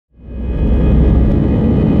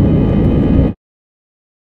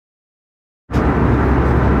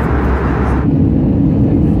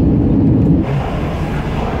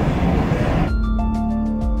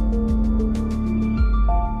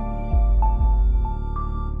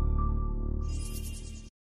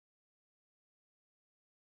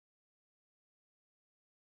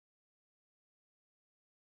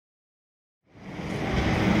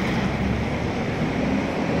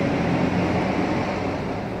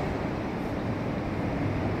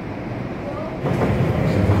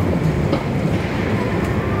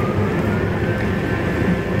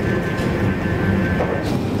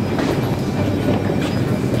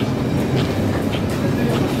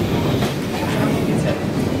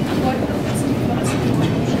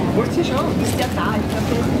Welcome,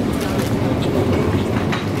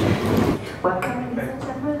 ladies and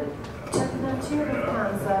gentlemen, to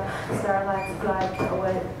Lufthansa Starlight's flight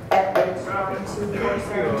at H124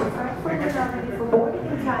 to Frankfurt. We're now ready for boarding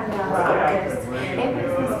and kindly ask our guests in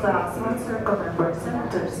business class, one-circle members,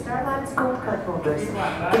 senators, Starlight's gold card holders,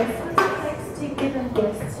 guests with the next ticket and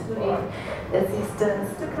guests who need assistance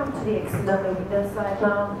to come to the exit on the window side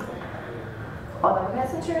now. All our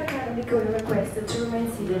passengers are kindly requested to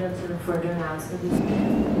remain seated until the further announcement is made.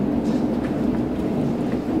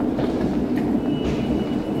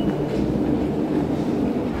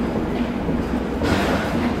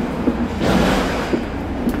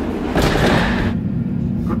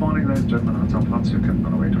 Ladies and gentlemen, it's our flight captain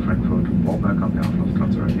on our way to Frankfurt. Warm welcome here on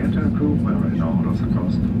Lufthansa and the entire crew. We are ready now to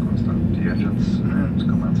constant the engines and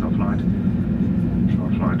commence our flight.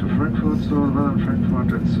 Short flight to Frankfurt. So weather in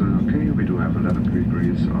Frankfurt, it's okay. We do have 11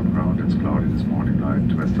 degrees on ground. It's cloudy this morning, light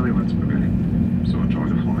westerly winds prevailing. So enjoy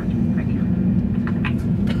the flight. Thank you.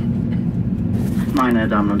 Meine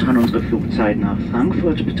Damen und Herren, unsere Flugzeit nach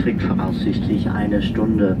Frankfurt beträgt voraussichtlich 1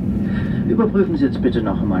 Stunde. Überprüfen Sie jetzt bitte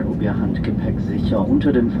noch einmal, ob Ihr Handgepäck sicher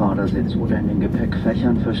unter dem Vordersitz oder in den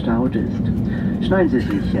Gepäckfächern verstaut ist. Schneiden Sie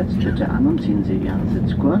sich jetzt bitte an und ziehen Sie Ihren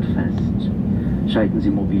Sitzgurt fest. Schalten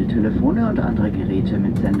Sie Mobiltelefone und andere Geräte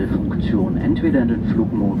mit Sendefunktion entweder in den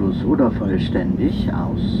Flugmodus oder vollständig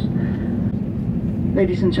aus.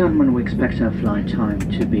 Ladies and gentlemen, we expect our flight time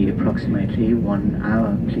to be approximately 1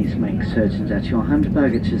 hour. Please make certain that your hand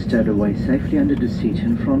baggage is stowed away safely under the seat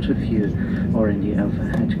in front of you or in the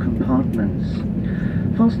overhead compartments.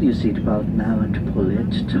 Fasten your seatbelt now and pull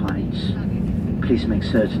it tight. Please make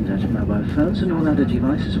certain that mobile phones and all other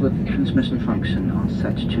devices with transmission function are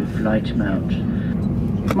set to flight mode.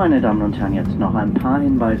 Meine Damen und Herren, jetzt noch ein paar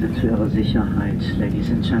Hinweise zu Ihrer Sicherheit. Ladies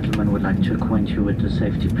and gentlemen, would like to acquaint you with the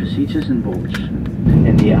safety procedures in board.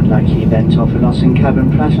 In the unlikely event of a loss in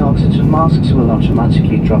cabin pressure, oxygen masks will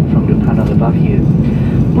automatically drop from the panel above you.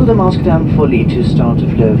 Pull the mask down fully to start the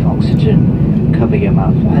flow of oxygen. Cover your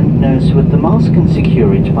mouth and nose with the mask and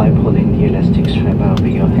secure it by pulling the elastic strap over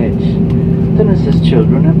your head. Then assist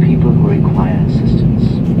children and people who require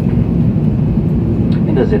assistance.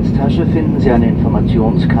 In der Sitztasche finden Sie eine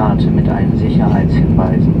Informationskarte mit allen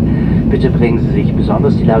Sicherheitshinweisen. Bitte bringen Sie sich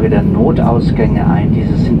besonders die Lage der Notausgänge ein.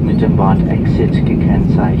 Diese sind mit dem Wort Exit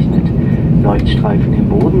gekennzeichnet. Leuchtstreifen im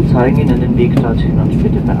Boden zeigen Ihnen den Weg dorthin und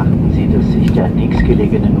bitte beachten Sie, dass sich der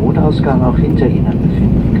nächstgelegene Notausgang auch hinter Ihnen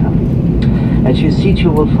befinden kann. At your seat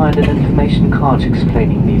you will find an information card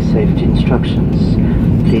explaining these safety instructions.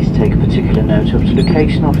 Please take particular note of the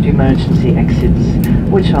location of the emergency exits,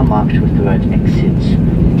 which are marked with the word exit.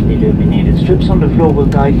 Illuminated strips on the floor will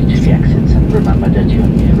guide you to the exits, and remember that your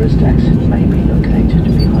nearest exit may be located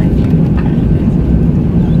behind you.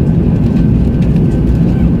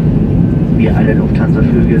 Wie alle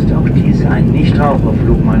Lufthansa-Flüge ist auch dies ein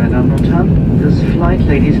Nichtraucherflug, meine Damen und Herren. This flight,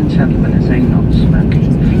 ladies and gentlemen, is a non-smoking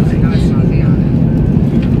flight.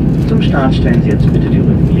 Zum Start stellen Sie jetzt bitte die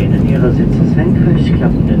Rückenlehnen Ihrer Sitze senkrecht,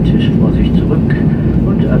 klappen den Tisch vor sich zurück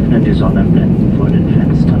und öffnen die Sonnenblenden vor den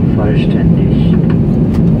Fenstern vollständig.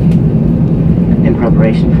 In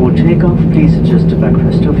preparation for takeoff, please adjust the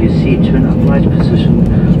backrest of your seat to an upright position,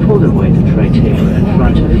 fold away the tray table in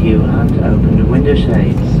front of you and open the window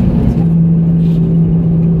shades.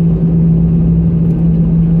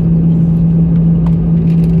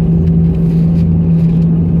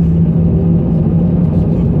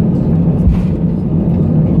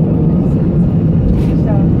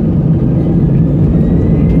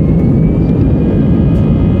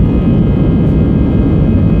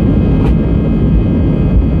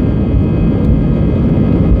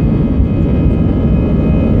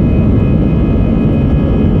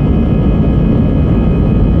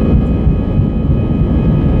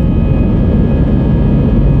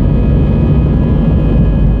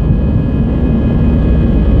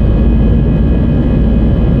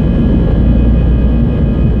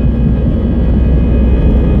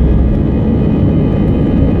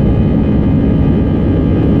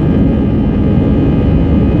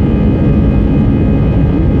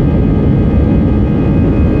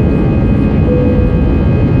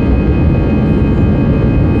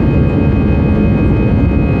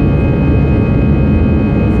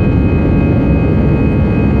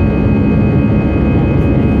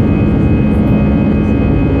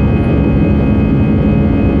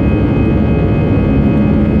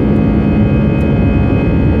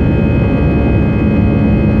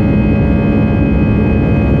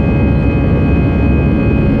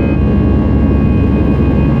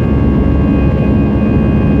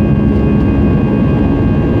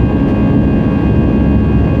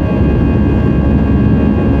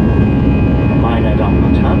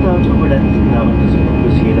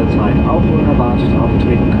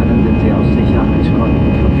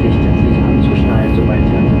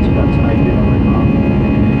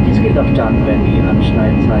 Sauerstoff dann, wenn die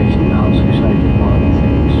Anschnallzeichen ausgeschaltet worden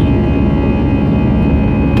sind.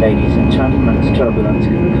 Ladies and gentlemen, as turbulence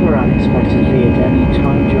can occur unexpectedly at any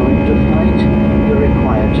time during the flight, you're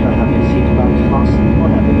required to have your seatbelt fastened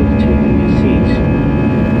whenever you've taken your seat.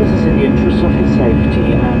 This is in the interest of your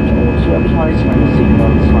safety and also applies when the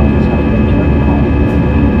seatbelt signs have been turned on.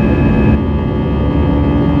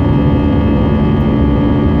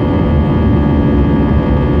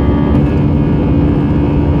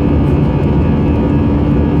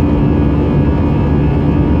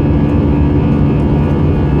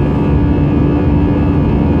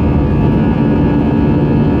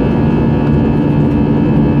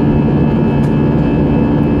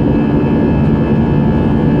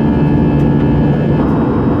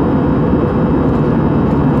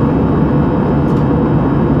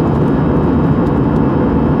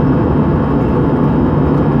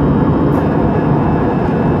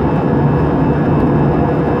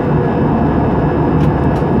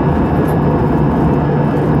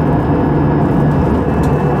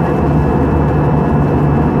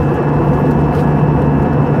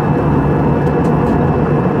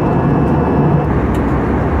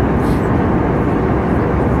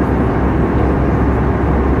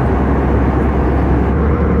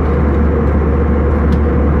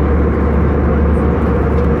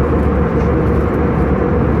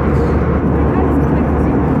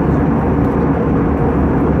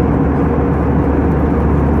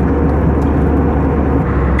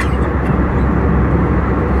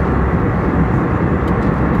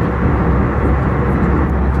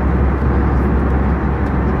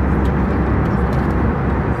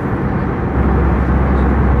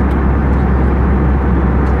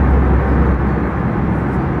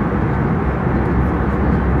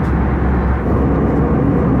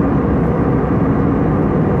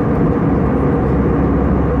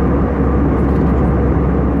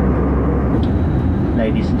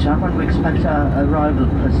 We expect our arrival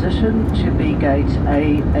position to be gate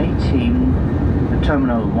A18,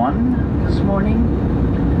 Terminal 1 this morning.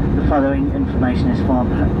 The following information is for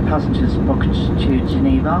passengers booked to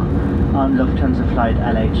Geneva on Lufthansa flight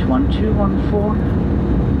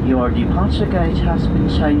LH1214. Your departure gate has been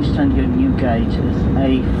changed and your new gate is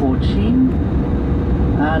A14.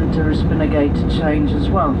 And there has been a gate change as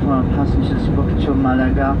well for our passengers booked to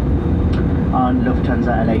Malaga on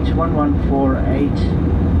Lufthansa LH1148.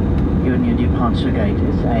 Your new departure gate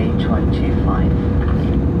is A25.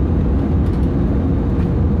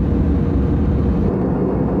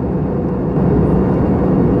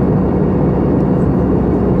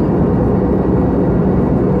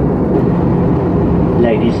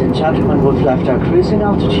 Ladies and gentlemen, we've left our cruising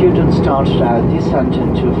altitude and started our descent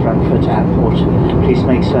into Frankfurt Airport. Please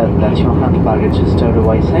make certain that your hand baggage is stowed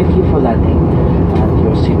away safely for landing and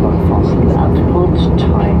your seatbelt fastened and port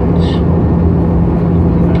timed.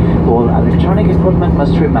 All electronic equipment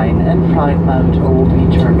must remain in flight mode or be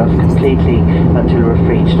turned off completely until we've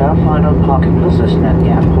reached our final parking position at the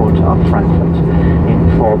airport of Frankfurt. In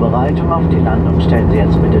Vorbereitung auf die Landung stellen Sie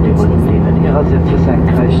jetzt bitte die Rückenlehnen Ihrer Sitze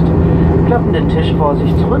senkrecht, klappen den Tisch vor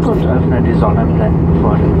sich zurück und öffnen die Sonnenblenden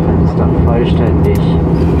vor den Fenstern vollständig.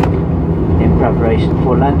 In preparation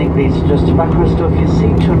for landing, please adjust the backrest of your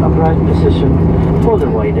seat to an upright position, fold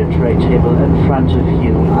away the tray table in front of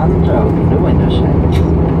you and open the window shades.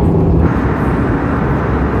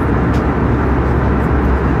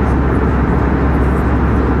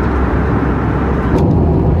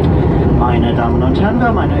 Meine Damen und Herren, wir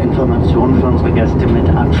haben eine Information für unsere Gäste mit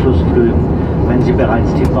Anschlussflügen. Wenn Sie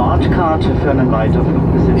bereits die Bordkarte für einen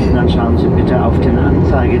Weiterflug besitzen, dann schauen Sie bitte auf den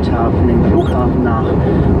Anzeigetafeln im Flughafen nach,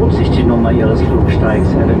 ob sich die Nummer Ihres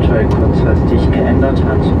Flugsteigs eventuell kurzfristig geändert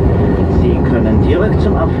hat. Sie können direkt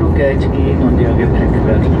zum Abfluggate gehen und Ihr Gepäck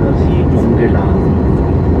wird für Sie umgeladen.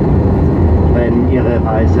 Wenn Ihre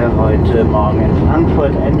Reise heute Morgen in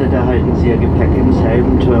Frankfurt endet, erhalten Sie Ihr Gepäck im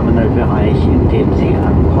selben Terminalbereich, in dem Sie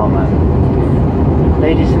ankommen.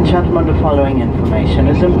 Ladies and gentlemen, the following information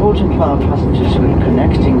is important for our passengers when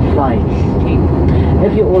connecting flights.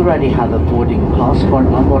 If you already have a boarding pass for an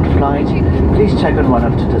onboard flight, please check on one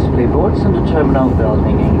of the display boards in the terminal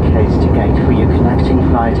building in case the gate for your connecting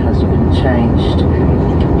flight has been changed.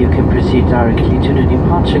 You can proceed directly to the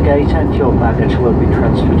departure gate and your baggage will be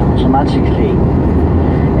transferred automatically.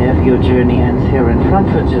 If your journey ends here in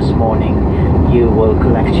Frankfurt this morning, you will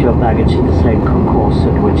collect your baggage in the same concourse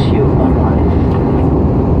at which you arrived.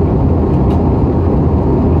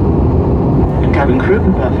 Cabin crew,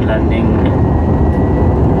 prepare for landing.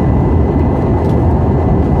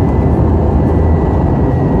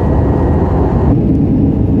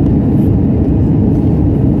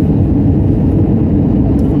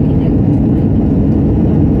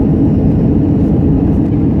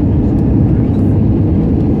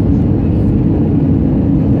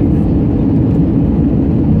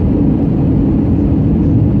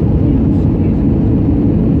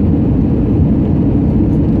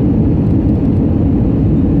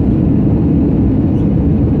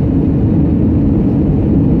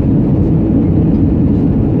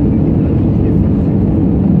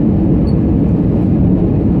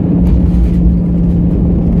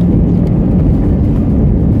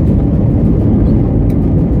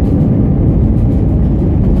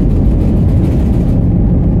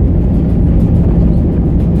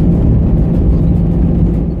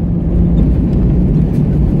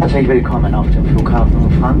 Herzlich willkommen auf dem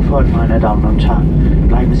Flughafen Frankfurt, meine Damen und Herren.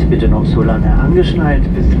 Bleiben Sie bitte noch so lange angeschnallt,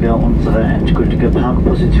 bis wir unsere endgültige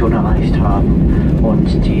Parkposition erreicht haben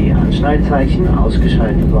und die Anschnallzeichen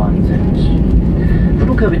ausgeschaltet worden sind.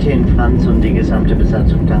 Flugkapitän Franz und die gesamte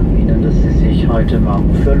Besatzung danken Ihnen, dass Sie sich heute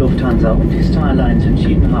Morgen für Lufthansa und die Star Alliance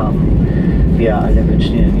entschieden haben. Wir alle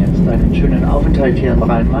wünschen Ihnen jetzt einen schönen Aufenthalt hier im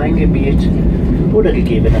Rhein-Main-Gebiet oder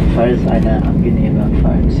gegebenenfalls eine angenehme und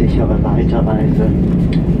vor allem sichere Weiterreise.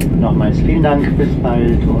 Nochmals vielen Dank, bis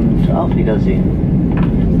bald und auf Wiedersehen.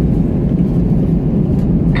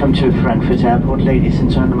 Come to Frankfurt Airport, ladies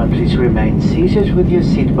and gentlemen, please remain seated with your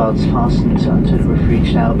seatbelts fastened until we've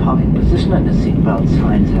reached our parking position and the seatbelt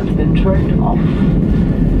signs have been turned off.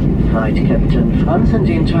 Flight Captain Franz and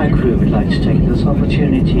the entire crew would like to take this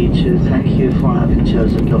opportunity to thank you for having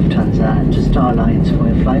chosen Lufthansa and the Star Alliance for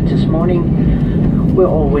your flight this morning. We're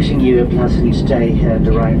all wishing you a pleasant stay here in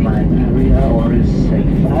the Rhine-Main area or a safe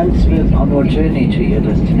and smooth onward journey to your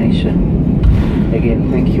destination. Again,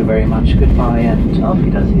 thank you very much, goodbye and auf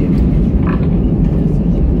Wiedersehen.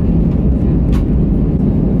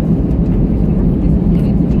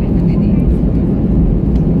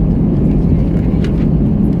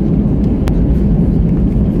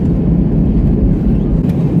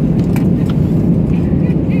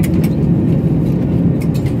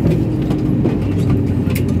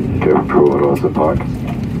 The park.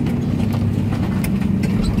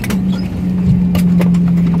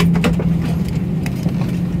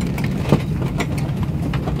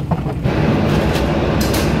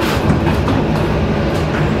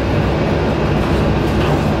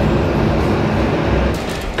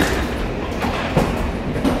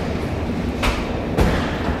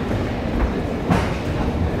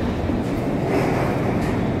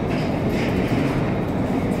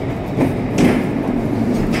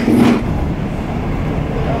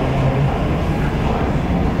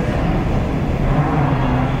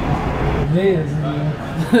 Nee,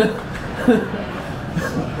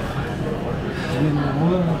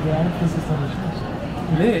 das ist doch nicht schlecht.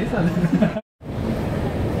 Nee, ist er nicht.